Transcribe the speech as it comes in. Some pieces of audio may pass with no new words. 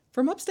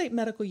From Upstate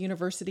Medical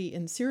University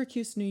in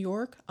Syracuse, New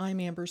York,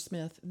 I'm Amber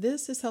Smith.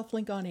 This is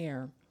HealthLink on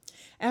Air.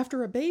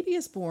 After a baby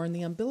is born,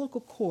 the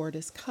umbilical cord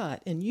is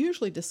cut and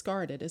usually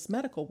discarded as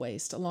medical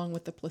waste along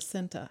with the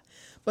placenta.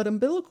 But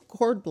umbilical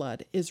cord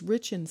blood is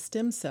rich in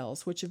stem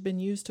cells, which have been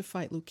used to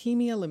fight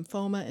leukemia,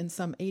 lymphoma, and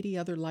some 80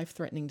 other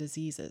life-threatening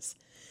diseases.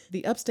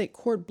 The Upstate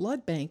Cord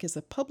Blood Bank is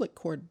a public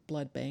cord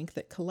blood bank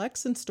that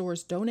collects and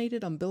stores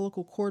donated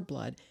umbilical cord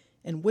blood,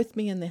 and with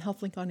me in the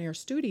HealthLink on Air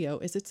studio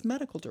is its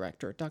medical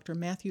director, Dr.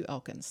 Matthew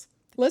Elkins.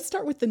 Let's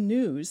start with the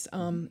news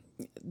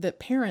that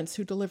parents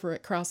who deliver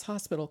at Crouse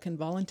Hospital can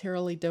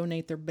voluntarily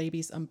donate their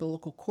baby's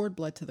umbilical cord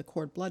blood to the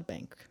cord blood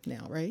bank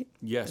now, right?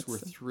 Yes, we're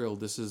thrilled.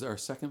 This is our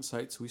second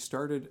site. So we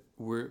started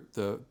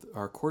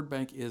our cord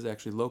bank is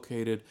actually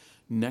located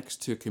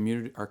next to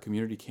our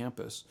community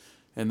campus,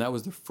 and that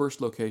was the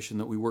first location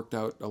that we worked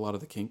out a lot of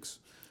the kinks.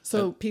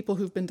 So people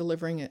who've been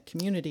delivering at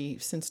community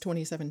since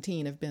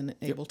 2017 have been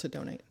able to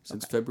donate.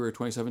 Since February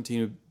 2017,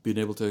 we've been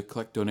able to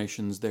collect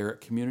donations there at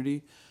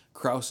community.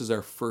 Crouse is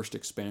our first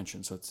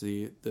expansion, so it's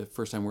the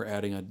first time we're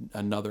adding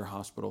another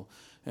hospital,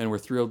 and we're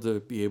thrilled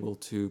to be able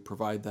to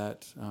provide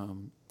that.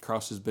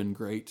 Crouse has been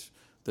great.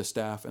 The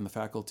staff and the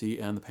faculty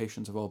and the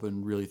patients have all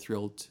been really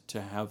thrilled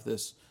to have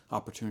this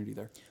opportunity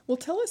there. Well,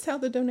 tell us how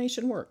the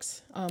donation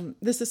works.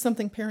 This is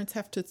something parents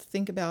have to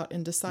think about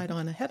and decide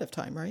on ahead of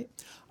time, right?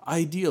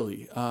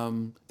 Ideally,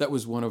 that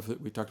was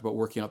we talked about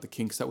working out the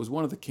kinks. That was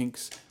one of the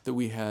kinks that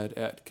we had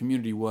at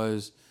community,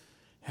 was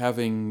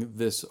having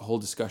this whole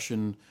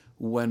discussion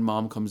when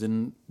mom comes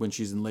in when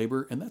she's in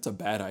labor, and that's a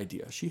bad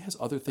idea. She has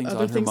other things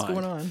on her mind.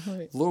 Going on,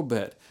 right. A little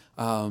bit.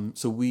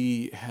 So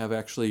we have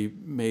actually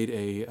made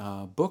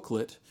a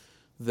booklet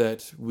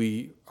that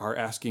we are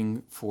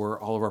asking for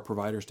all of our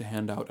providers to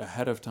hand out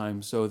ahead of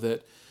time, so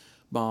that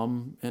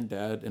mom and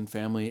dad and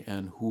family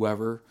and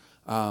whoever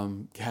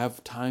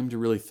have time to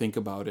really think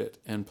about it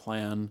and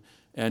plan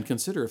and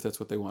consider if that's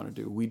what they want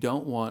to do. We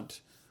don't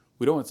want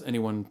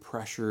anyone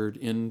pressured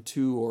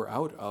into or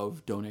out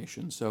of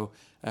donation. So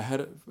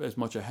as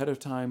much ahead of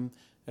time,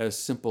 as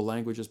simple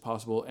language as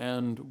possible,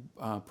 and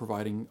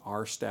providing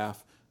our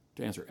staff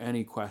to answer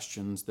any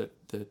questions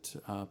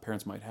that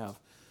parents might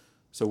have.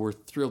 So we're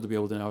thrilled to be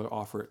able to now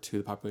offer it to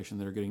the population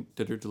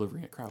that are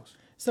delivering at Crouse.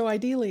 So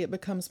ideally, it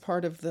becomes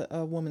part of the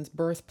woman's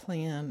birth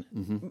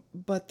plan,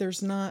 but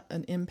there's not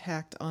an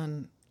impact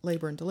on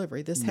labor and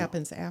delivery. This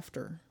happens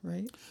after,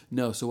 right?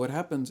 No. So what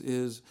happens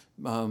is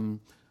mom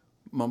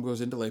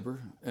goes into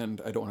labor, and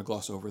I don't want to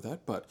gloss over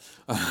that, but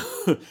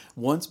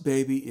once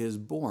baby is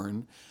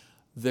born,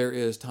 there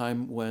is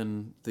time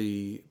when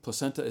the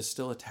placenta is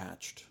still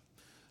attached.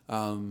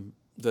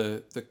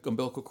 The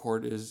umbilical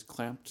cord is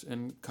clamped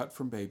and cut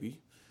from baby,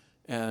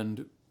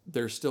 and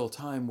there's still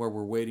time where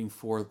we're waiting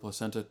for the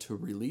placenta to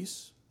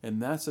release,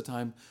 and that's the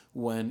time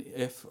when,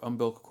 if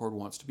umbilical cord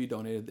wants to be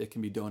donated, it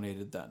can be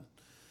donated then.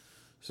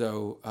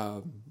 So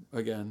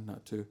again,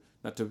 not to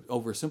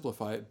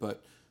oversimplify it,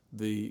 but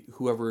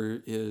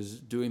whoever is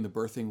doing the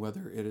birthing,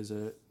 whether it is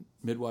a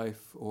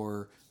midwife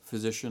or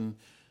physician,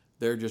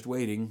 they're just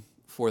waiting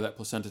for that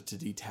placenta to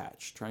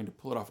detach. Trying to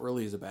pull it off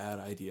early is a bad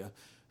idea.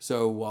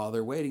 So while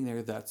they're waiting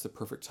there, that's the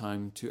perfect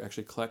time to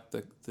actually collect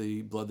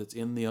the blood that's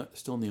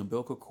still in the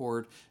umbilical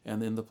cord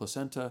and in the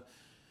placenta,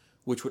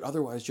 which would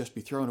otherwise just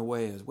be thrown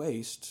away as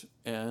waste,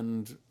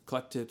 and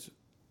collect it.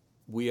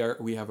 We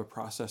have a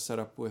process set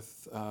up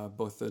with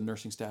both the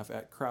nursing staff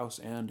at Crouse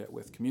and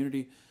with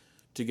community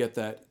to get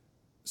that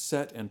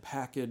set and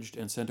packaged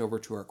and sent over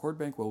to our cord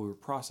bank while we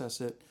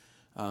process it,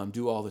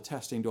 do all the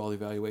testing, do all the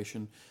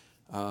evaluation,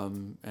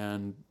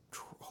 and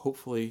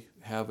hopefully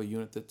have a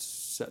unit that's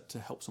set to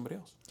help somebody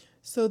else.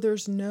 So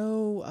there's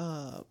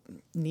no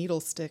needle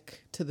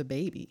stick to the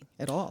baby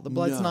at all. The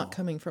blood's not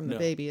coming from the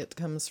baby. It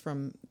comes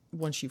from,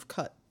 once you've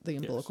cut the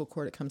umbilical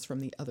cord, it comes from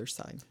the other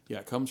side. Yeah,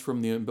 it comes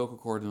from the umbilical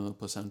cord and the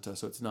placenta.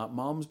 So it's not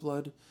mom's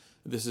blood.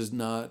 This is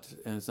not,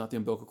 and it's not the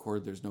umbilical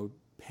cord. There's no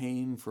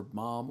pain for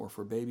mom or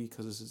for baby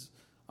because this is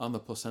on the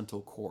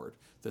placental cord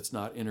that's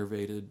not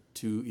innervated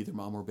to either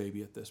mom or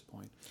baby at this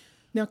point.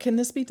 Now, can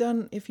this be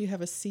done if you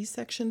have a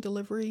C-section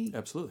delivery?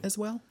 Absolutely. As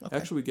well? Okay.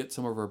 Actually, we get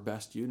some of our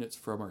best units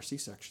from our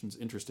C-sections,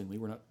 interestingly.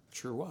 We're not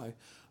sure why.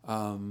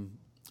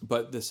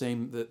 But the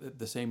same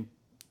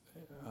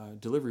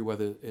delivery,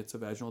 whether it's a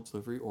vaginal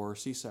delivery or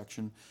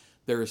C-section,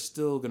 there is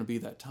still going to be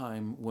that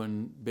time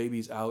when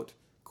baby's out,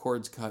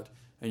 cord's cut,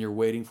 and you're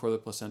waiting for the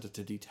placenta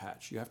to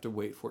detach. You have to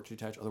wait for it to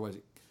detach. Otherwise,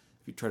 if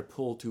you try to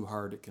pull too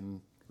hard, it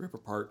can rip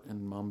apart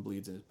and mom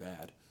bleeds and it's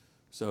bad.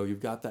 So you've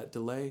got that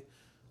delay.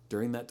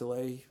 During that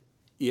delay,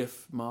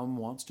 if mom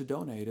wants to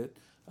donate it,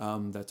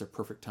 that's a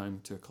perfect time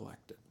to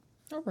collect it.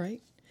 All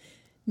right.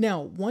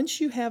 Now,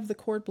 once you have the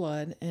cord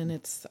blood and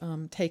it's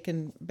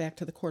taken back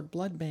to the cord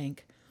blood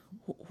bank,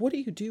 what do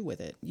you do with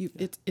it?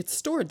 It's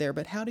stored there,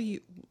 but how do you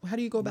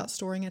go about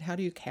storing it? How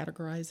do you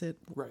categorize it?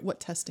 Right. What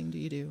testing do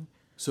you do?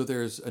 So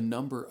there's a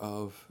number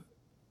of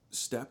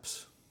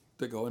steps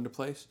that go into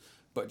place,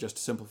 but just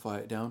to simplify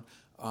it down,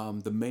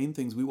 the main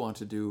things we want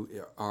to do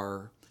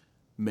are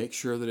make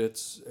sure that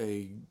it's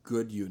a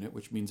good unit,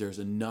 which means there's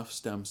enough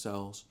stem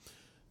cells,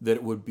 that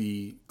it would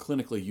be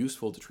clinically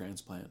useful to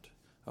transplant.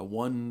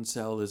 One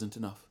cell isn't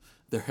enough.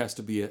 There has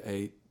to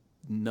be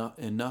not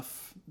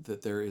enough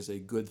that there is a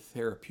good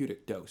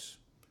therapeutic dose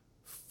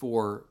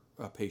for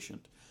a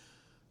patient.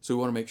 So we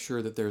want to make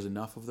sure that there's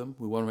enough of them.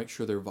 We want to make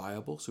sure they're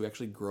viable. So we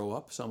actually grow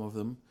up some of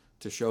them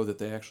to show that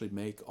they actually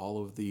make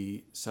all of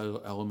the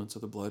cellular elements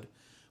of the blood.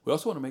 We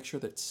also want to make sure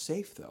that it's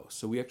safe, though.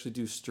 So we actually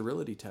do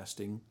sterility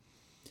testing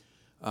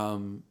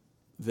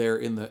there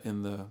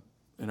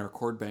in our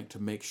cord bank to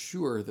make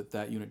sure that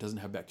that unit doesn't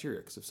have bacteria.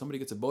 Because if somebody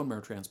gets a bone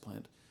marrow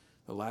transplant,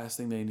 the last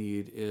thing they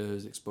need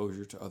is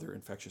exposure to other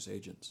infectious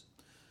agents.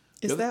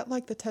 Is that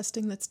like the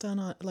testing that's done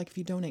on, like if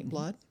you donate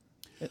blood?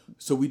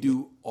 So we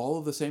do all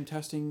of the same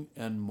testing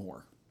and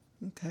more.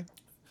 Okay.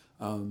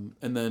 And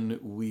then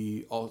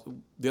the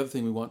other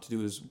thing we want to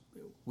do is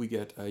we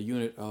get a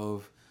unit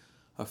of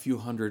a few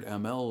hundred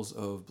mLs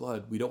of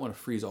blood. We don't want to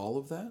freeze all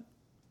of that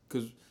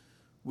because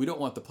we don't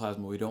want the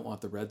plasma. We don't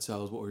want the red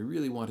cells. What we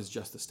really want is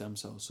just the stem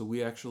cells. So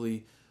we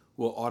actually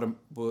will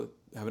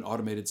have an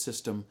automated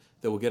system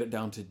that will get it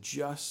down to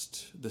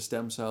just the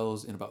stem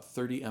cells in about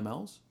 30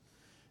 mLs.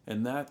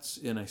 And that's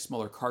in a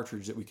smaller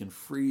cartridge that we can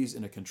freeze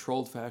in a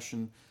controlled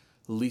fashion,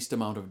 least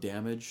amount of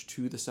damage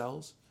to the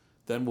cells.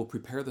 Then we'll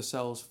prepare the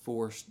cells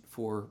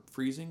for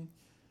freezing,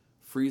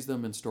 freeze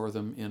them, and store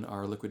them in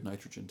our liquid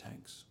nitrogen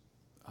tanks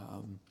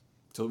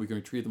so that we can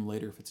retrieve them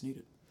later if it's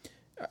needed.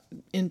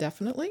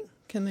 Indefinitely?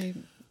 Can they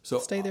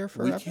stay there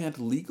forever? We can't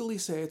legally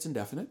say it's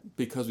indefinite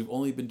because we've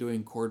only been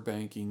doing cord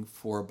banking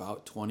for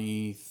about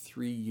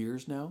 23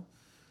 years now.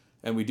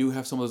 And we do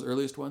have some of those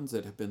earliest ones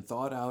that have been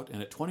thawed out,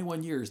 and at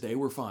 21 years, they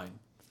were fine.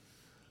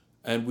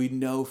 And we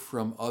know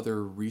from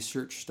other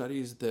research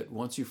studies that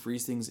once you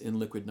freeze things in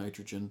liquid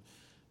nitrogen,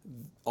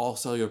 all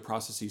cellular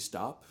processes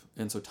stop,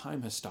 and so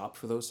time has stopped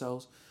for those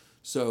cells.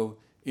 So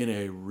in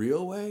a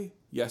real way,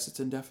 yes, it's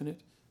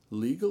indefinite.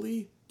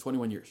 Legally,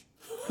 21 years.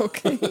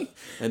 Okay.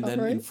 And then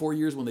in 4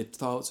 years, when they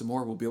thaw out some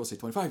more, we'll be able to say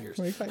 25 years.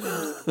 25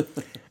 years.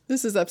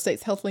 This is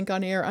Upstate's HealthLink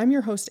on Air. I'm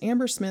your host,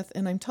 Amber Smith,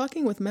 and I'm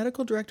talking with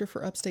Medical Director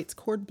for Upstate's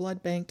Cord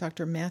Blood Bank,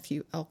 Dr.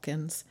 Matthew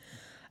Elkins.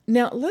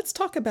 Now, let's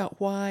talk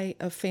about why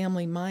a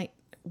family might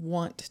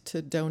want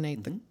to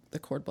donate the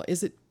cord blood.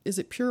 Is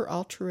it pure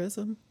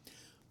altruism?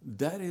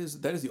 That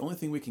is the only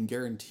thing we can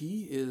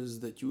guarantee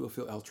is that you will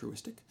feel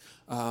altruistic.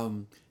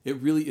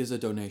 It really is a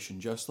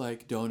donation, just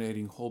like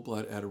donating whole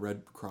blood at a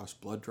Red Cross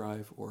blood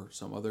drive or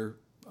some other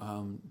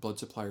blood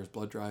supplier's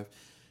blood drive.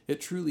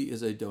 It truly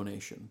is a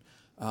donation.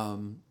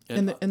 And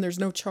there's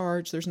no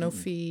charge, there's no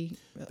fee.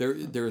 There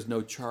is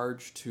no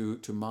charge to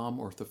mom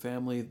or the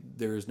family.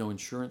 There is no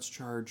insurance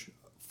charge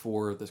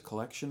for this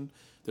collection.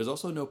 There's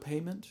also no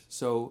payment.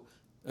 So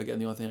again,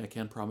 the only thing I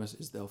can promise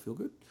is they'll feel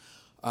good.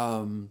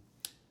 So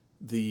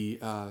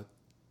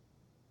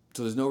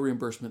there's no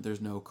reimbursement,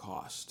 there's no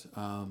cost.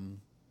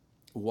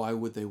 Why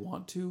would they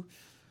want to?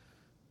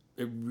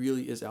 It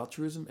really is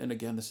altruism. And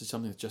again, this is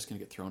something that's just going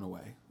to get thrown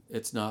away.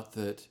 It's not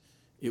that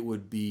it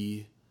would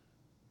be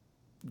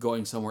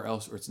going somewhere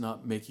else, or it's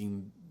not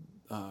making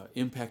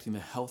impacting the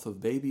health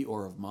of baby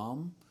or of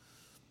mom.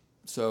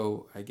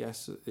 So I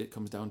guess it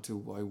comes down to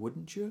why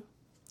wouldn't you?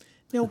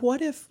 Now,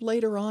 what if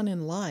later on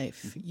in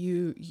life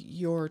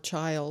your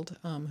child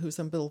whose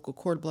umbilical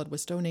cord blood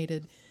was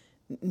donated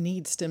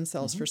needs stem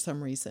cells for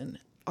some reason?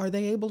 Are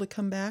they able to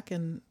come back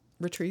and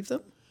retrieve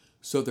them?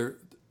 So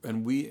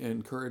and we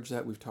encourage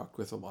that. We've talked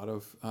with a lot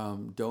of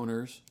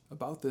donors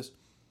about this.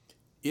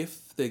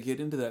 If they get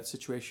into that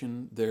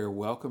situation, they're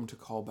welcome to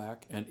call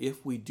back. And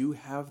if we do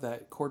have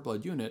that cord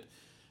blood unit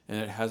and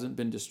it hasn't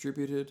been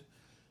distributed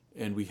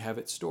and we have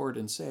it stored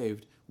and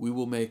saved, we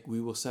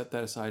will set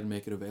that aside and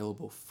make it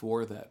available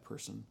for that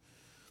person.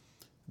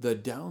 The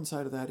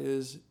downside of that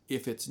is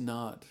if it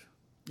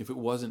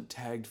wasn't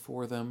tagged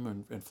for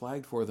them and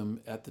flagged for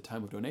them at the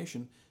time of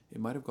donation, it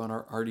might have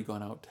already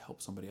gone out to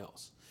help somebody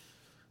else.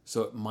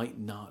 So it might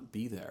not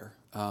be there,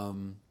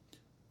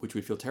 which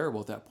we'd feel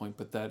terrible at that point,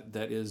 but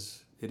it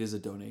is a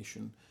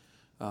donation.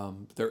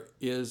 There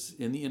is,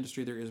 in the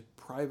industry, there is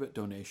private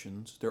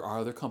donations. There are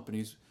other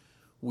companies.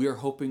 We are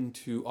hoping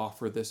to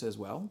offer this as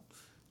well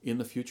in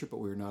the future, but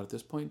we're not at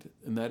this point.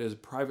 And that is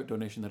private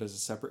donation. That is a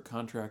separate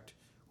contract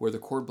where the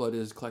cord blood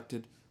is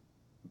collected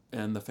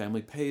and the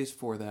family pays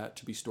for that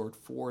to be stored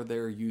for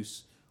their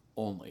use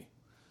only.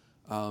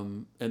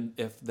 And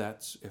if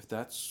that's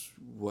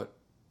what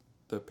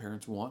the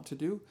parents want to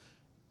do,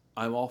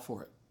 I'm all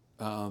for it.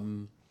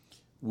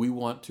 We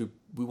want to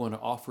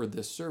offer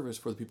this service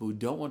for the people who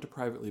don't want to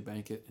privately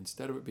bank it.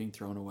 Instead of it being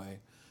thrown away,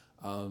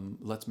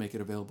 let's make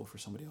it available for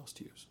somebody else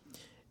to use.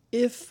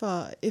 If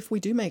a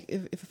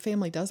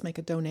family does make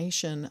a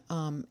donation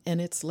and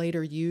it's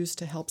later used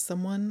to help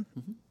someone,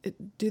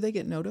 do they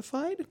get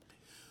notified?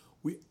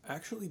 We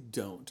actually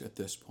don't at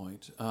this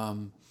point.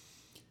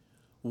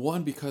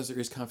 One, because there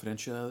is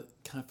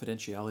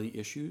confidentiality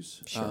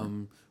issues. Sure.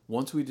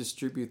 Once we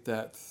distribute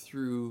that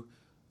through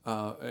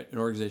an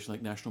organization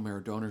like National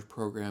Marrow Donors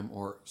Program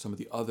or some of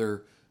the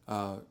other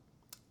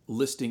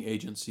listing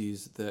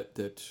agencies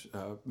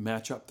that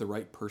match up the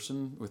right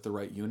person with the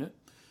right unit,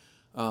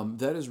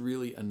 That is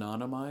really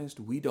anonymized.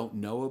 We don't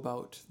know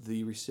about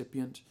the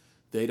recipient.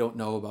 They don't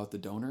know about the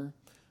donor,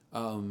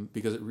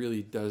 because it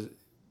really does,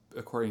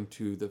 according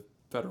to the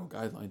federal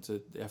guidelines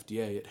at the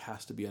FDA, it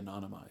has to be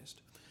anonymized.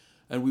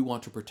 And we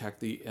want to protect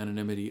the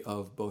anonymity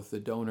of both the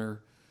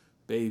donor,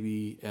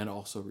 baby, and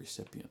also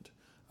recipient.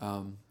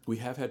 We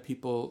have had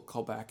people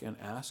call back and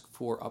ask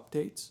for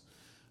updates.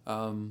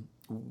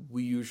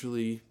 We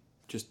usually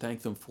just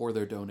thank them for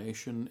their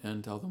donation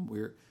and tell them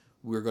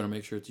we're going to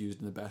make sure it's used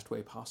in the best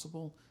way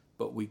possible,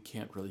 but we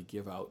can't really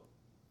give out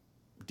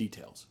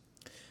details.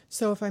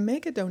 So if I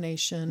make a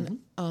donation,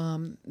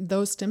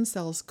 those stem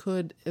cells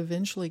could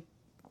eventually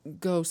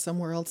go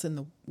somewhere else in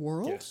the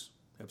world? Yes,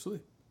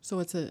 absolutely. So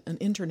it's an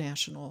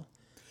international...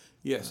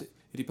 Yes, it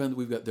depends.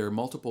 There are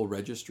multiple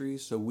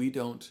registries, so we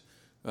don't,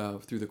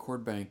 through the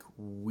Cord Bank,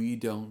 we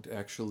don't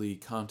actually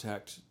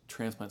contact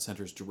transplant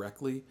centers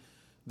directly.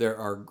 There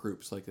are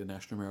groups like the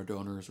National Marrow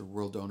Donors or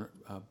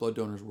Blood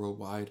Donors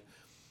Worldwide.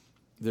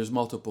 There's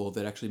multiple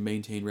that actually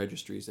maintain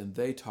registries, and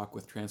they talk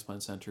with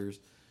transplant centers,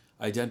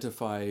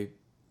 identify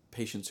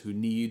patients who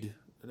need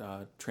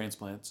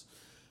transplants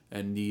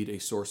and need a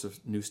source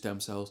of new stem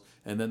cells,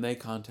 and then they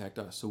contact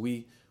us. So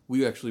we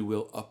actually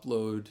will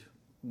upload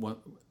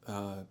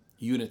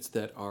units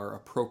that are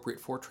appropriate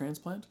for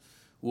transplant.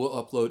 We'll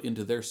upload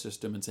into their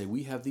system and say,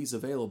 we have these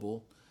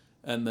available,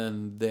 and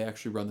then they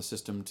actually run the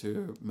system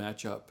to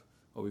match up.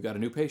 Oh, we've got a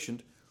new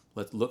patient.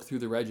 Let's look through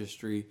the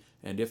registry,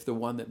 and if the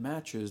one that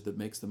matches, that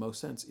makes the most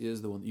sense,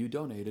 is the one that you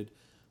donated,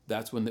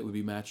 that's when that would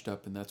be matched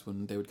up, and that's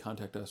when they would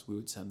contact us. We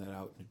would send that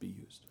out, and it'd be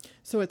used.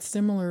 So it's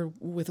similar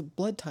with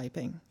blood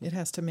typing. It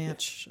has to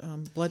match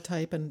blood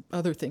type and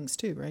other things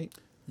too, right?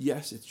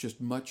 Yes,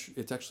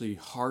 it's actually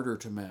harder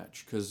to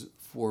match, because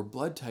for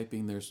blood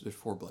typing, there's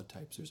 4 blood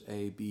types. There's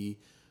A, B,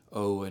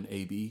 O, and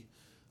AB.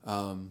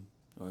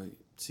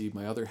 See,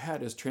 my other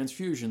hat is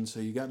transfusion, so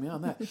you got me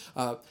on that.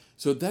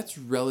 So that's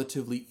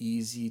relatively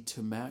easy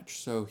to match.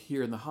 So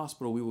here in the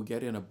hospital, we will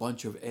get in a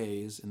bunch of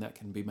A's, and that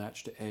can be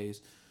matched to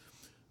A's.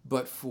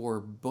 But for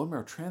bone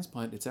marrow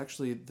transplant, it's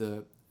actually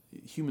the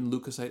human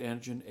leukocyte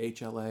antigen,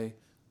 HLA.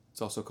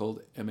 It's also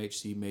called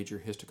MHC,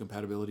 major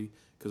histocompatibility,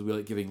 because we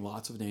like giving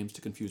lots of names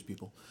to confuse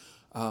people.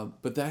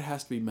 But that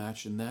has to be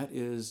matched, and that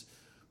is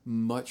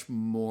much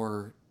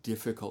more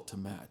difficult to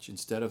match.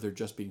 Instead of there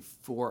just being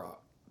 4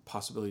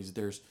 possibilities,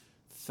 there's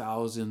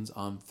thousands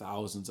on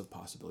thousands of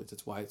possibilities.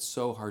 That's why it's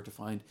so hard to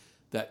find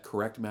that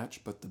correct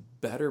match. But the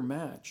better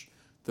match,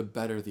 the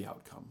better the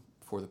outcome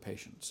for the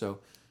patient. So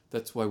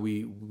that's why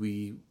we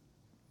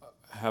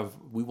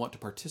want to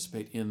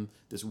participate in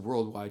this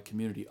worldwide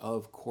community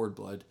of cord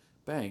blood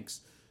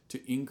banks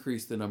to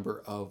increase the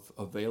number of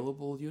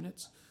available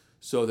units,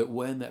 so that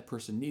when that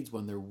person needs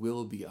one, there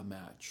will be a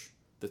match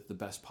that's the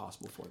best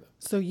possible for them.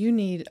 So you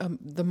need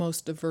the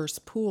most diverse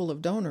pool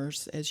of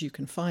donors as you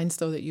can find,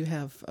 so that you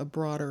have a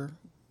broader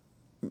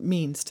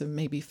means to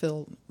maybe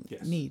fill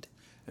need.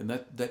 And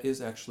that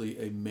is actually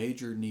a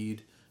major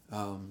need,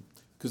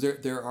 because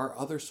there are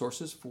other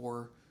sources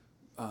for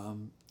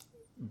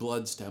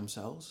blood stem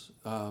cells.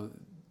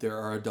 There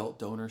are adult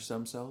donor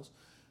stem cells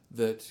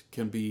that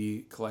can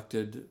be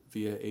collected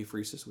via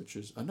apheresis, which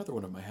is another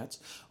one of my hats,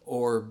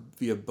 or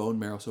via bone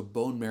marrow. So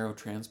bone marrow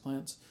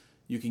transplants,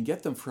 you can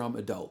get them from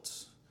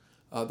adults.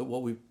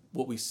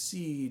 What we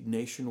see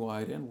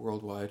nationwide and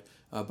worldwide,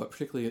 but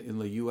particularly in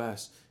the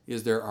U.S.,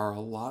 is there are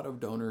a lot of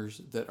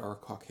donors that are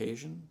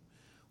Caucasian.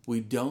 We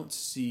don't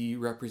see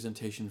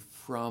representation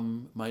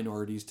from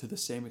minorities to the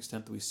same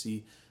extent that we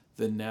see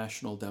the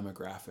national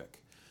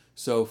demographic.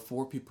 So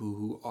for people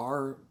who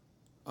are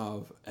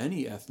of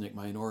any ethnic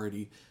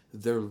minority,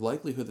 their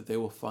likelihood that they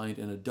will find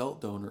an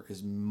adult donor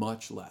is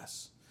much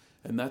less.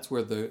 And that's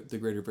where the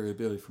greater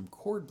variability from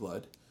cord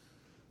blood,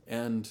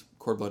 and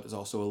cord blood is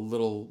also a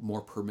little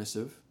more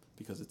permissive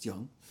because it's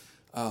young,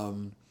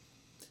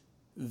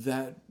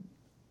 that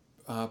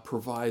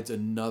provides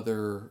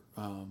another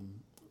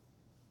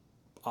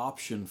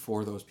option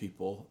for those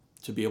people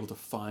to be able to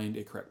find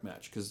a correct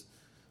match. Because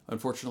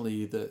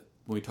unfortunately,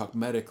 when we talk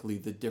medically,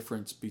 the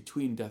difference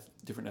between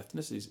different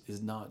ethnicities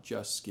is not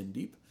just skin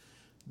deep.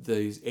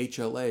 These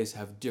HLAs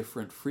have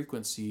different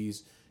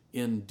frequencies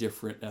in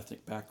different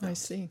ethnic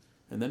backgrounds. I see.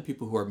 And then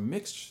people who are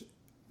mixed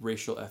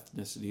racial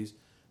ethnicities,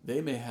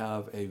 they may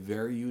have a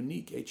very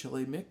unique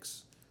HLA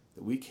mix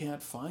that we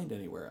can't find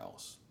anywhere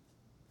else.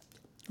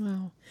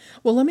 Wow.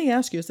 Well, let me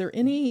ask you, is there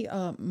any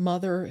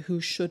mother who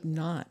should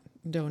not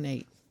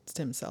donate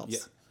stem cells?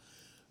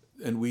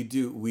 Yeah. And we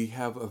do. We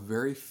have a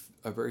very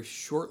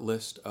short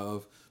list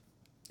of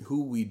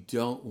who we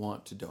don't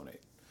want to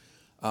donate.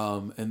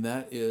 And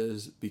that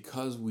is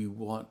because we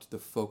want the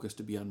focus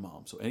to be on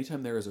mom. So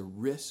anytime there is a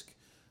risk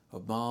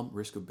of mom,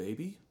 risk of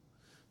baby.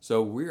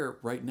 So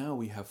right now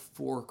we have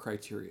 4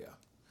 criteria.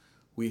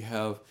 We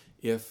have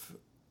if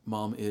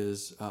mom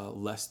is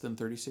less than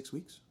 36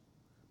 weeks.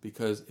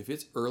 Because if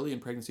it's early in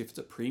pregnancy, if it's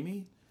a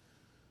preemie,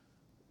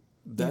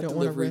 that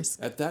delivery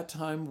at that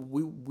time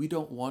we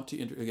don't want to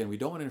we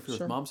don't want to interfere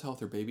with mom's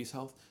health or baby's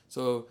health.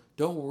 So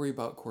don't worry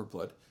about cord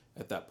blood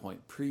at that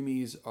point.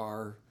 Preemies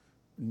are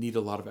need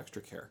a lot of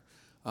extra care.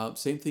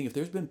 Same thing if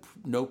there's been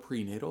no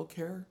prenatal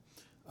care,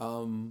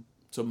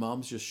 so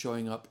mom's just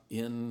showing up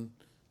in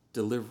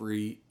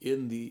delivery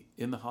in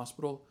the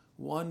hospital.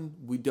 One,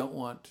 we don't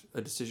want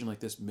a decision like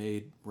this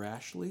made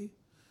rashly.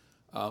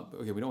 We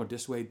don't want to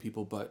dissuade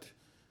people, but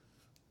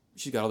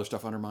she's got other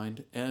stuff on her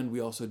mind, and we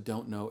also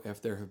don't know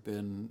if there have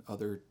been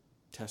other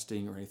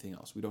testing or anything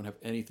else. We don't have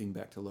anything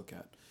back to look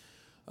at.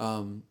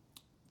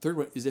 Third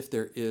one is if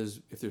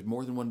there's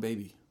more than one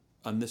baby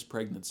on this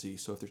pregnancy.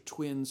 So if there's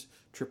twins,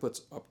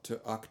 triplets, up to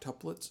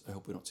octuplets. I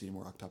hope we don't see any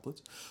more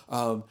octuplets.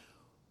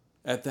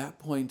 At that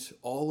point,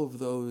 all of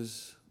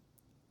those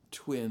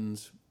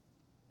twins,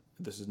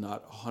 this is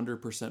not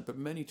 100%, but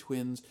many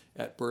twins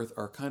at birth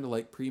are kind of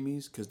like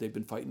preemies because they've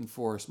been fighting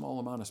for a small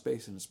amount of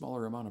space and a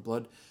smaller amount of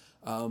blood.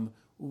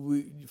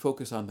 We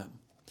focus on them.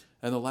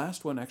 And the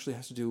last one actually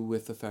has to do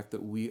with the fact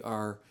that we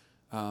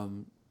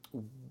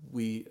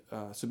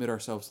submit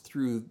ourselves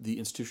through the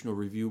Institutional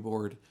Review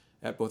Board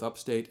at both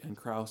Upstate and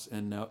Crouse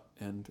and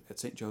at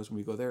St. Joe's when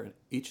we go there, in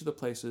each of the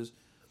places.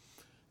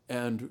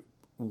 And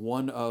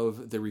one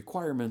of the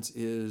requirements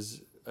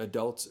is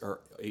adults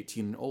are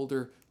 18 and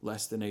older,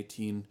 less than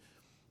 18.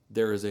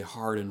 There is a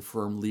hard and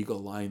firm legal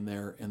line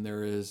there, and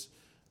there is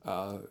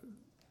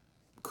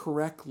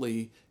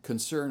correctly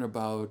concern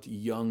about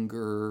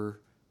younger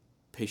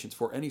patients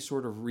for any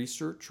sort of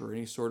research or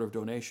any sort of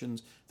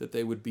donations that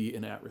they would be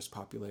an at-risk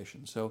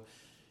population. So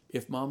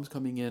if mom's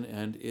coming in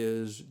and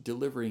is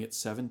delivering at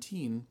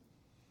 17,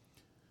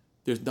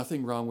 there's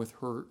nothing wrong with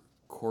her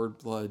cord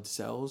blood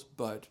cells,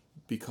 but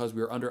because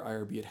we're under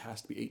IRB, it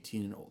has to be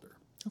 18 and older.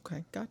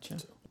 Okay, gotcha.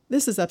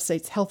 This is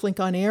Upstate's HealthLink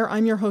on Air.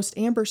 I'm your host,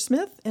 Amber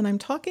Smith, and I'm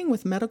talking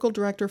with Medical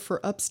Director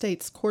for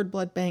Upstate's Cord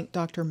Blood Bank,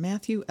 Dr.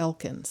 Matthew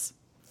Elkins.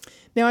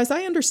 Now, as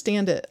I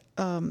understand it,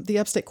 the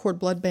Upstate Cord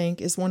Blood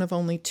Bank is one of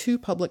only 2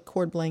 public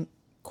cord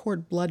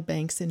blood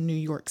banks in New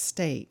York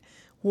State.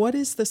 What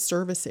is the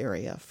service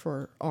area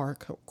for our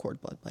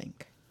cord blood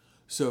bank?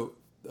 So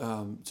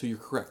you're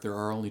correct. There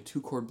are only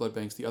 2 cord blood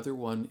banks. The other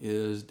one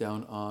is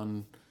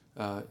down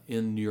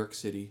in New York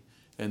City,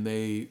 and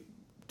they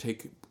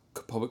take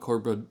public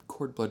cord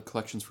blood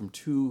collections from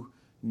 2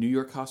 New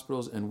York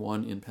hospitals and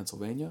 1 in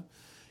Pennsylvania.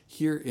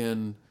 Here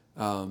in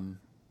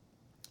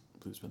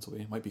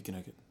Pennsylvania, might be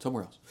Connecticut,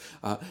 somewhere else.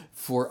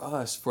 For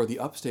us, for the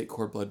Upstate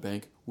Cord Blood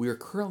Bank, we are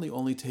currently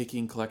only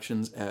taking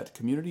collections at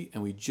Community,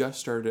 and we just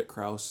started at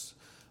Crouse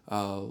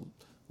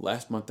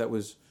last month. That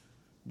was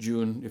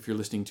June, if you're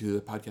listening to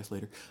the podcast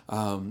later.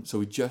 So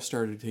we just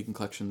started taking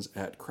collections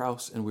at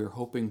Crouse, and we're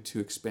hoping to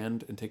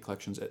expand and take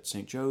collections at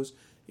St. Joe's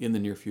in the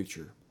near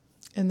future.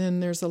 And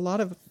then there's a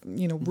lot of,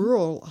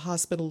 rural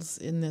hospitals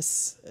in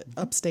this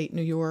upstate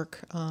New York,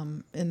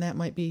 and that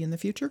might be in the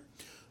future?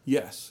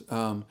 Yes.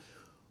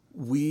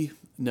 We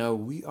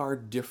are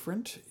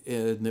different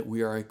in that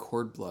we are a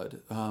cord blood.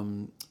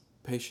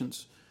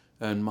 Patients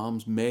and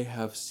moms may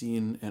have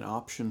seen an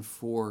option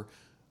for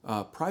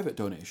private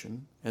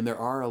donation, and there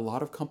are a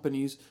lot of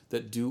companies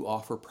that do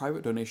offer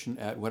private donation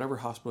at whatever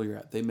hospital you're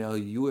at. They mail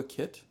you a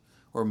kit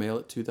or mail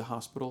it to the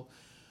hospital.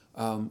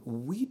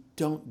 We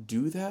don't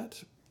do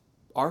that.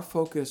 Our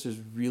focus is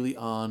really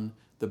on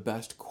the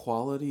best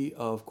quality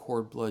of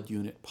cord blood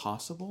unit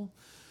possible.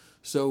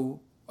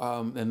 So,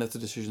 and that's a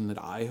decision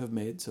that I have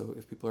made, so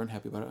if people aren't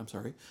happy about it, I'm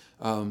sorry,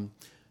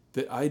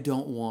 that I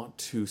don't want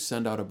to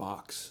send out a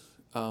box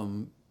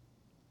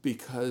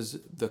because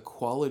the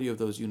quality of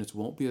those units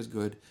won't be as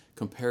good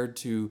compared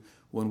to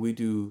when we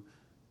do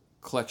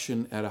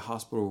collection at a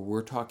hospital where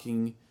we're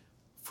talking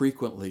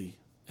frequently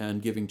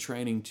and giving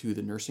training to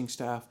the nursing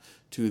staff,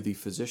 to the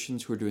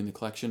physicians who are doing the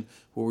collection,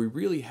 where we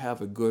really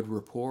have a good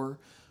rapport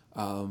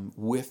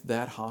with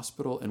that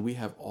hospital, and we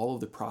have all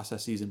of the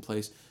processes in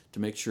place to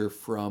make sure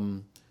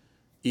from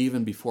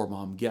even before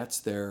mom gets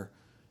there,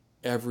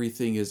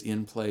 everything is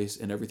in place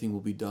and everything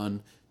will be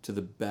done to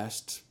the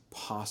best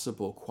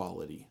possible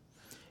quality.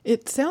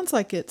 It sounds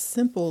like it's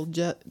simple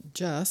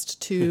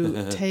just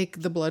to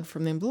take the blood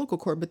from the umbilical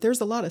cord, but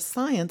there's a lot of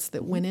science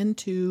that went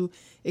into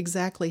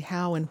exactly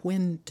how and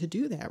when to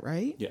do that,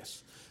 right?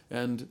 Yes.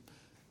 And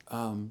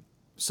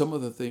some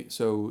of the things,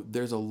 so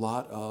there's a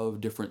lot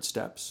of different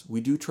steps. We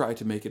do try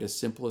to make it as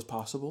simple as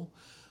possible.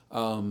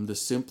 The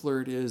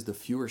simpler it is, the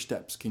fewer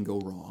steps can go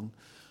wrong.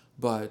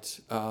 But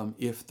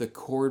if the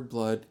cord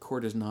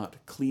is not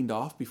cleaned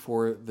off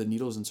before the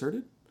needle is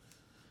inserted,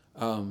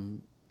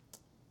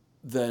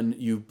 then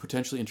you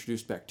potentially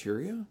introduce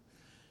bacteria,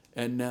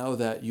 and now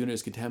that unit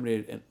is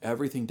contaminated and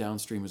everything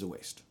downstream is a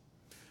waste.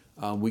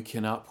 We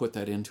cannot put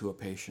that into a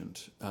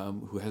patient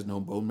who has no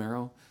bone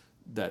marrow.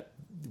 That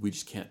we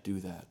just can't do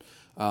that.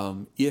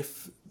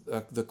 If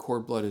the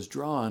cord blood is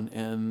drawn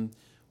and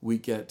we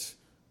get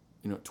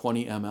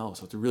 20 ml,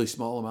 so it's a really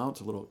small amount,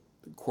 it's a little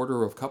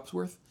quarter of cups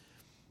worth,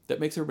 that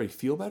makes everybody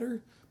feel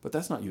better, but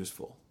that's not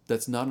useful.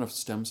 That's not enough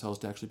stem cells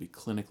to actually be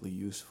clinically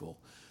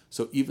useful.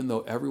 So even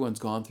though everyone's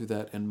gone through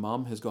that and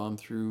mom has gone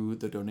through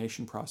the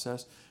donation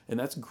process, and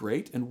that's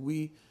great, and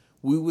we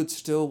would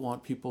still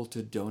want people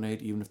to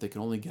donate even if they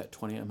can only get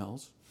 20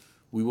 mLs.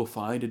 we will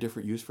find a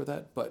different use for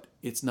that, but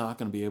it's not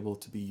going to be able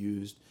to be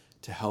used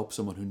to help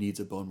someone who needs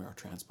a bone marrow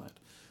transplant.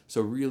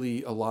 So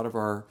really, a lot of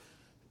our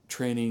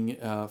training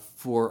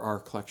for our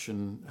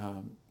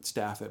collection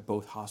staff at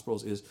both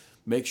hospitals is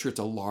make sure it's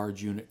a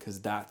large unit,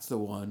 because that's the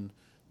one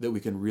that we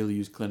can really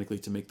use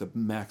clinically to make the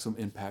maximum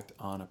impact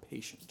on a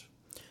patient.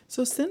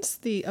 So since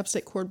the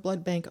Upstate Cord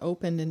Blood Bank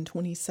opened in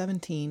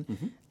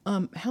 2017,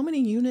 how many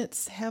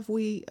units have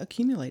we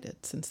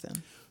accumulated since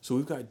then? So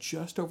we've got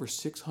just over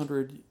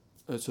 600,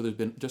 so there's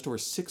been just over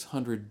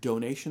 600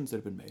 donations that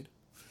have been made,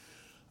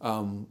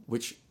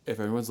 which, if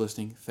everyone's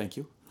listening, thank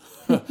you.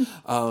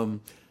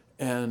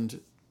 And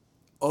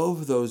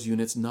of those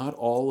units, not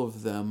all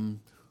of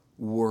them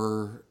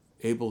were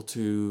able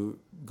to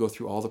go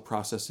through all the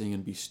processing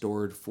and be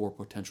stored for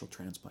potential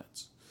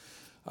transplants.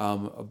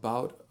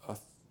 About a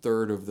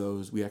third of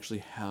those we actually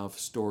have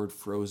stored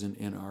frozen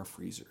in our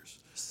freezers.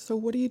 So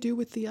what do you do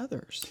with the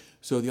others?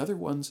 So the other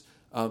ones,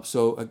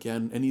 so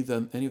again, any of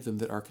them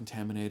that are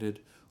contaminated,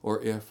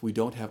 or if we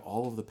don't have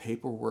all of the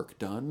paperwork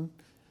done,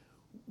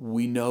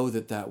 we know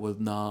that will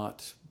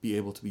not be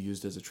able to be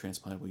used as a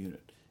transplantable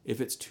unit. If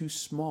it's too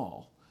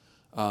small,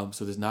 so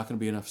there's not going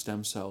to be enough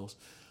stem cells,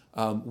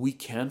 we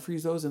can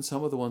freeze those, and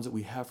some of the ones that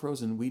we have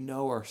frozen we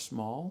know are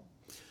small,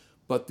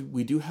 but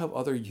we do have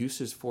other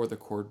uses for the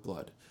cord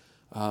blood.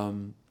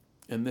 And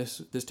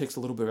this takes a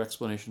little bit of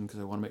explanation because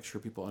I want to make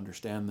sure people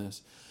understand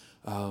this.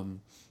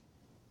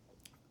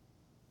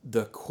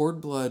 The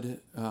cord blood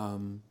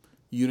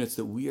units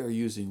that we are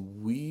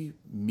using, we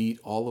meet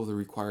all of the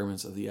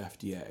requirements of the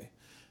FDA.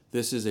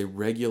 This is a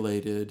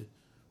regulated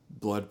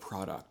blood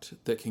product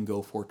that can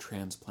go for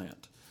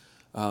transplant.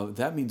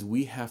 That means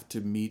we have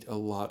to meet a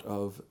lot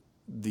of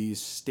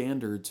these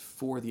standards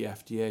for the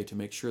FDA to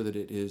make sure that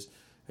it is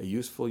a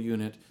useful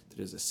unit, that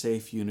it is a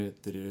safe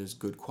unit, that it is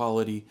good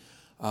quality.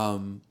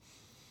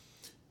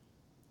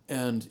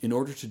 And in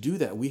order to do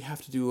that, we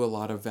have to do a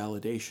lot of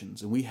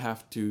validations, and we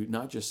have to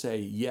not just say,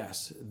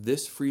 yes,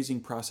 this freezing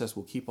process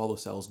will keep all the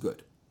cells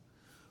good.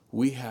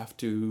 We have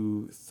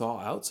to thaw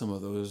out some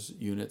of those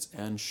units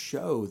and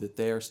show that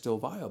they are still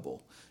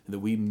viable and that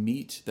we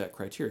meet that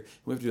criteria.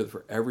 We have to do that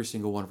for every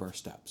single one of our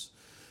steps.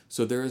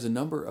 So there is a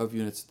number of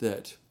units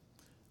that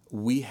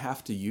we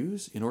have to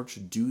use in order to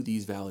do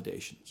these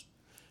validations.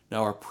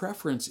 Now, our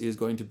preference is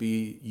going to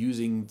be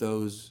using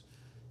those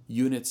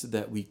units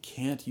that we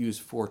can't use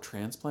for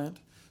transplant.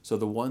 So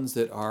the ones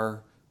that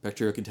are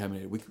bacteria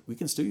contaminated, we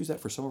can still use that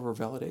for some of our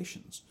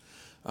validations.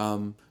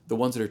 The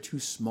ones that are too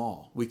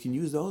small, we can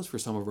use those for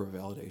some of our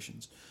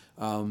validations.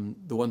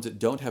 The ones that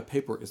don't have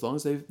paperwork, as long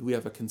as we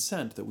have a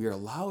consent that we are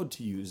allowed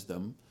to use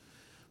them,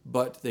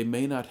 but they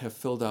may not have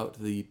filled out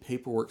the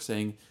paperwork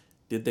saying,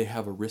 did they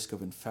have a risk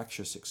of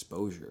infectious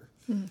exposure?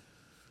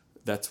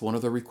 That's one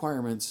of the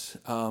requirements.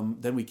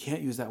 Then we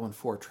can't use that one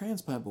for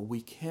transplant, but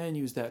we can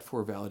use that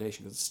for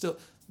validation.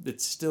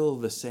 It's still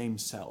the same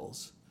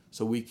cells,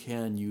 so we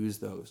can use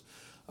those.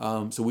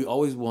 So we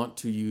always want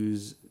to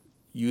use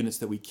units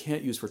that we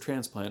can't use for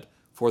transplant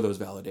for those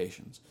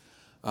validations.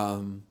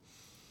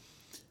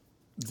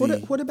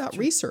 What about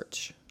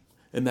research?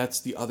 And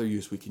that's the other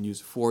use we can use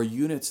for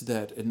units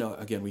that,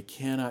 we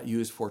cannot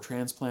use for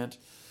transplant.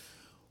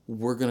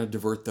 We're going to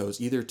divert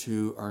those either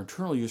to our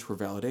internal use for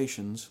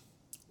validations,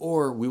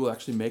 or we will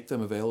actually make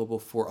them available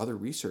for other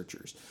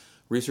researchers.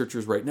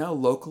 Researchers right now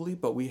locally,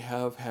 but we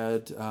have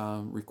had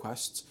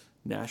requests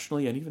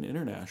nationally and even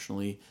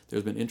internationally.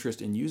 There's been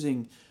interest in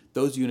using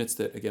those units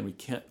that, again, we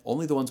can't,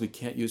 only the ones we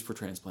can't use for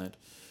transplant,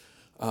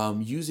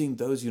 using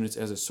those units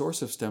as a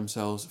source of stem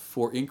cells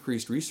for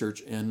increased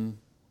research. And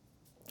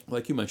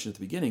like you mentioned at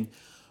the beginning,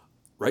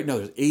 right now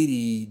there's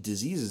 80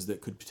 diseases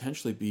that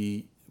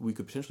we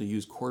could potentially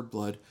use cord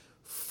blood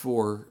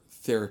for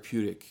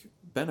therapeutic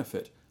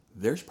benefit.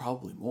 There's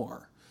probably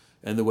more.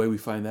 And the way we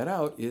find that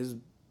out is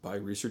by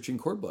researching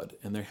cord blood.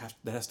 And that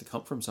has to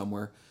come from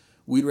somewhere.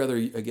 We'd rather,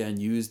 again,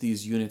 use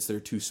these units that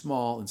are too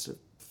small instead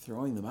of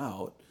throwing them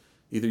out,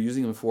 either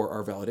using them for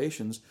our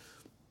validations,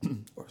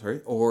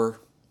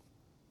 or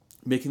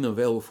making them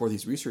available for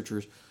these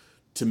researchers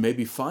to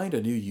maybe find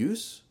a new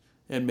use.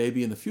 And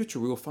maybe in the future,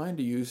 we will find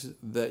a use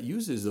that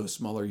uses those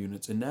smaller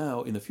units. And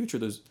now, in the future,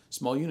 those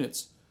small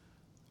units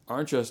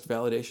aren't just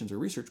validations or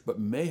research, but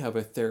may have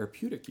a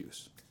therapeutic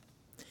use.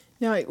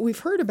 Now, we've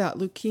heard about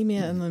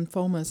leukemia and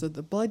lymphomas, of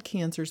the blood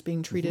cancers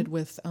being treated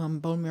with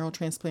bone marrow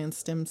transplants,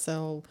 stem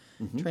cell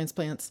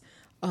transplants.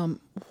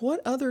 What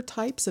other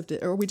types of,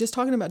 are we just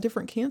talking about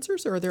different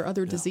cancers, or are there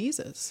other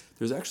diseases?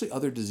 There's actually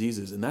other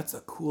diseases, and that's the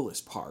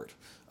coolest part.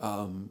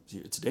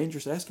 It's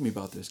dangerous asking me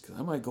about this because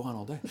I might go on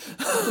all day.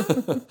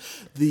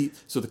 The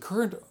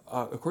current,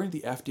 according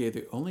to the FDA,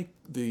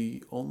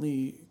 the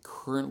only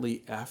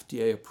currently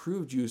FDA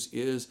approved use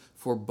is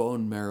for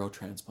bone marrow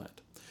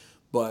transplant.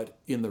 But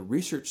in the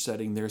research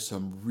setting, there's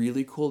some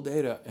really cool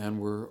data,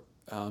 and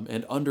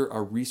and under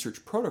our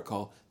research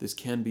protocol, this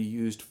can be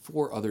used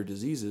for other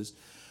diseases.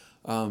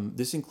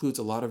 This includes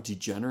a lot of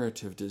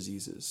degenerative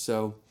diseases.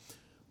 So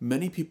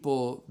many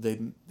people, they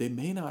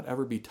may not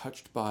ever be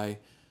touched by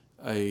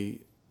a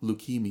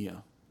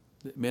leukemia,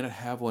 may not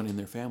have one in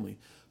their family,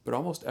 but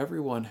almost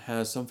everyone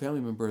has some family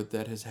member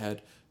that has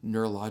had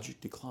neurologic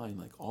decline,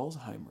 like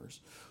Alzheimer's,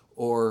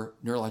 or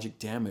neurologic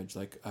damage,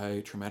 like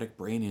a traumatic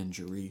brain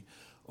injury,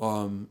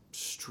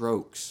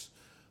 strokes,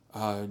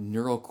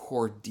 neural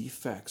core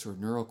defects or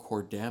neural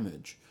core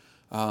damage.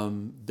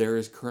 There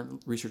is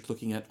current research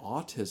looking at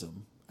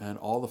autism and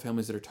all the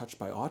families that are touched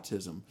by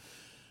autism.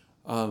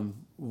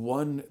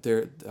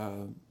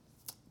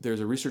 There's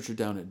a researcher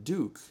down at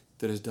Duke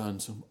that has done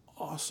some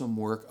awesome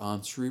work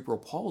on cerebral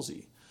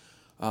palsy.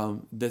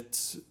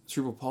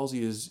 Cerebral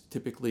palsy is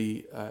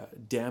typically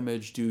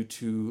damage due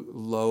to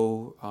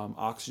low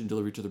oxygen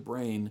delivery to the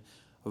brain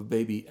of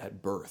baby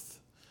at birth.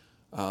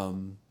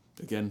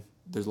 Again,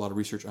 there's a lot of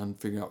research on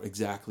figuring out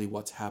exactly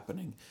what's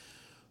happening.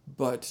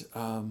 But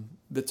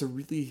that's a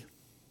really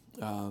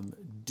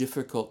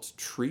difficult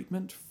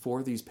treatment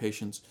for these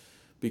patients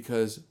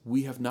because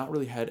we have not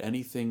really had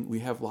anything. We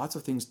have lots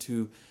of things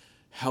to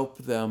help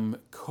them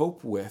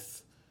cope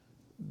with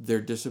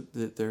their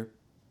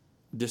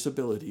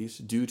disabilities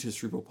due to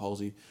cerebral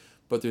palsy,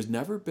 but there's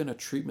never been a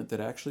treatment that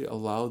actually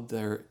allowed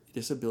their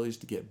disabilities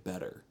to get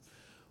better.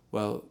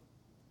 Well,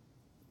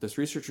 this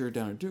researcher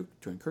down at Duke,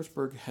 Joanne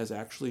Kurtzberg, has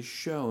actually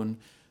shown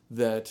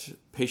that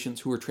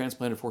patients who were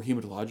transplanted for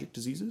hematologic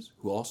diseases,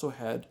 who also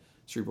had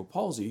cerebral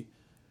palsy,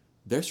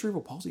 their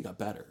cerebral palsy got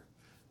better.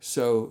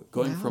 So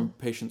going from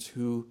patients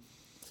who,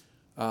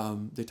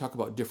 they talk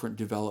about different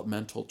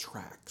developmental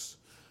tracks.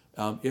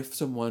 If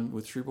someone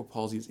with cerebral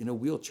palsy is in a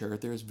wheelchair,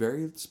 there is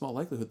very small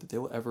likelihood that they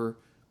will ever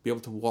be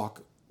able to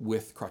walk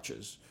with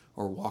crutches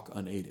or walk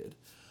unaided.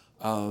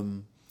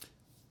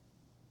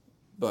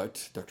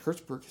 But Dr.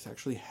 Kurtzberg has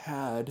actually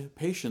had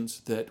patients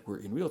that were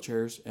in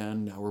wheelchairs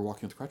and now were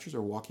walking with crutches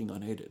or walking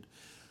unaided.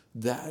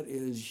 That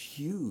is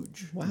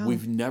huge. Wow.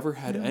 We've never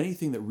had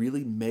anything that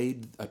really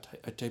made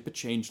a type of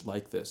change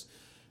like this.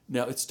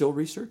 Now, it's still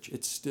research.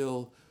 It's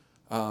still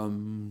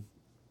only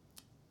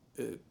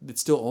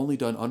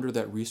done under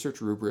that research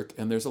rubric,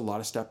 and there's a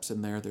lot of steps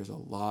in there. There's a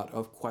lot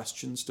of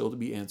questions still to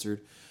be answered.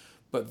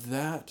 But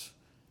that,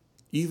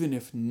 even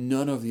if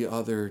none of the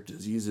other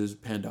diseases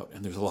panned out,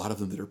 and there's a lot of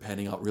them that are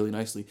panning out really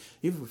nicely,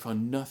 even if we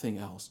found nothing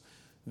else,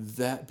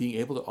 that being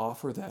able to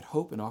offer that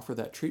hope and offer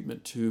that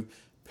treatment to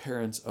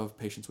parents of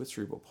patients with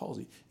cerebral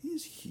palsy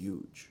is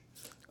huge.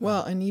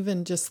 Well, and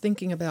even just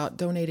thinking about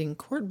donating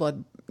cord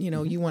blood,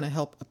 you want to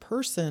help a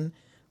person,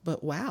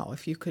 but wow,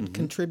 if you could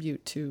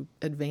contribute to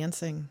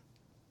advancing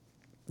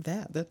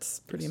that's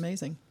pretty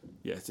amazing.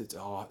 Yes, it's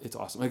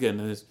awesome.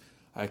 Again,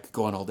 I could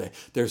go on all day.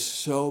 There's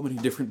so many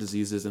different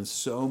diseases and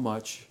so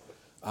much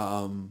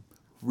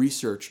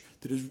research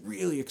that is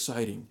really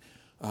exciting.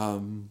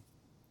 Much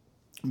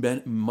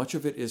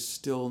of it is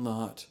still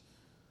not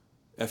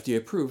FDA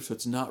approved, so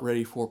it's not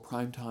ready for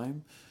prime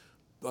time.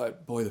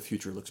 But boy, the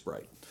future looks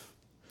bright.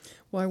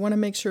 Well, I want to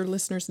make sure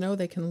listeners know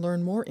they can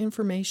learn more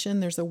information.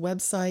 There's a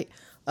website,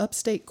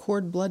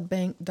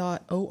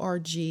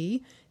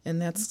 upstatecordbloodbank.org, and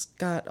that's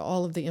got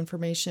all of the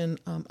information.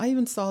 I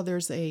even saw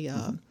there's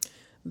a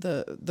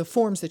the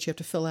forms that you have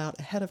to fill out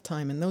ahead of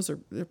time, and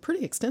they're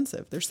pretty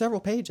extensive. There's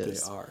several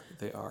pages.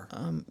 They are.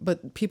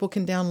 But people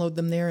can download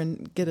them there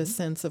and get a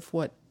sense of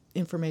what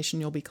information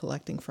you'll be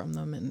collecting from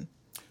them. And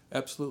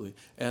absolutely.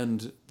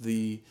 And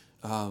the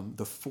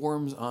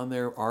forms on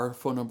there, our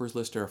phone numbers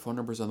listed, our phone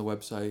numbers on the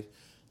website.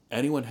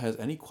 Anyone has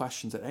any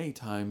questions at any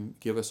time,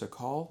 give us a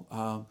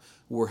call.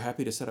 We're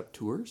happy to set up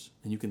tours,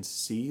 and you can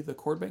see the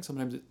cord bank.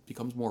 Sometimes it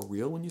becomes more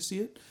real when you see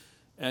it,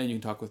 and you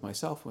can talk with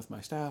myself, with my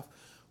staff.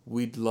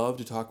 We'd love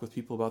to talk with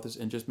people about this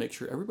and just make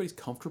sure everybody's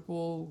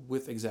comfortable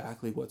with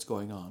exactly what's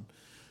going on.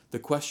 The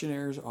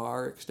questionnaires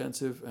are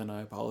extensive, and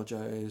I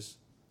apologize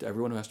to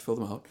everyone who has to fill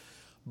them out,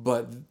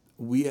 but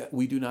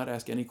we do not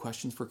ask any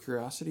questions for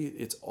curiosity.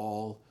 It's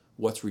all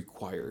what's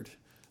required.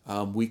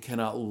 We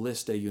cannot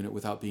list a unit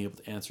without being able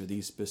to answer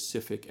these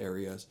specific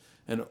areas.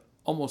 And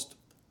most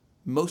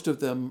of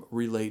them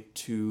relate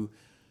to,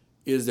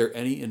 is there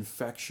any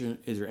infection,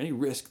 is there any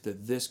risk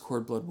that this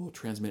cord blood will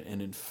transmit an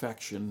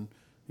infection,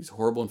 these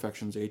horrible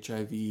infections,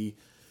 HIV,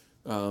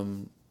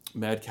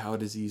 mad cow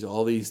disease,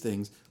 all these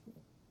things.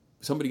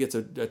 Somebody gets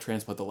a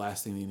transplant, the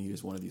last thing they need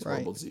is one of these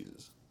horrible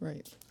diseases.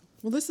 Right.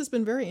 Well, this has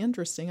been very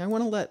interesting. I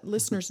want to let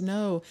listeners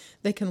know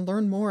they can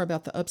learn more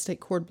about the Upstate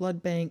Cord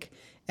Blood Bank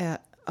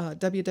at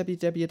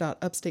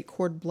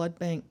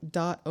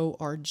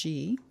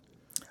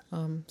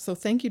www.upstatecordbloodbank.org. So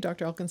thank you,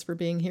 Dr. Elkins, for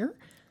being here.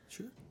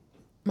 Sure.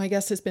 My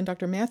guest has been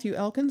Dr. Matthew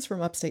Elkins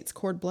from Upstate's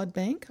Cord Blood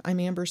Bank. I'm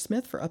Amber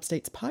Smith for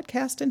Upstate's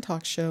podcast and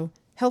talk show,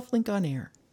 HealthLink on Air.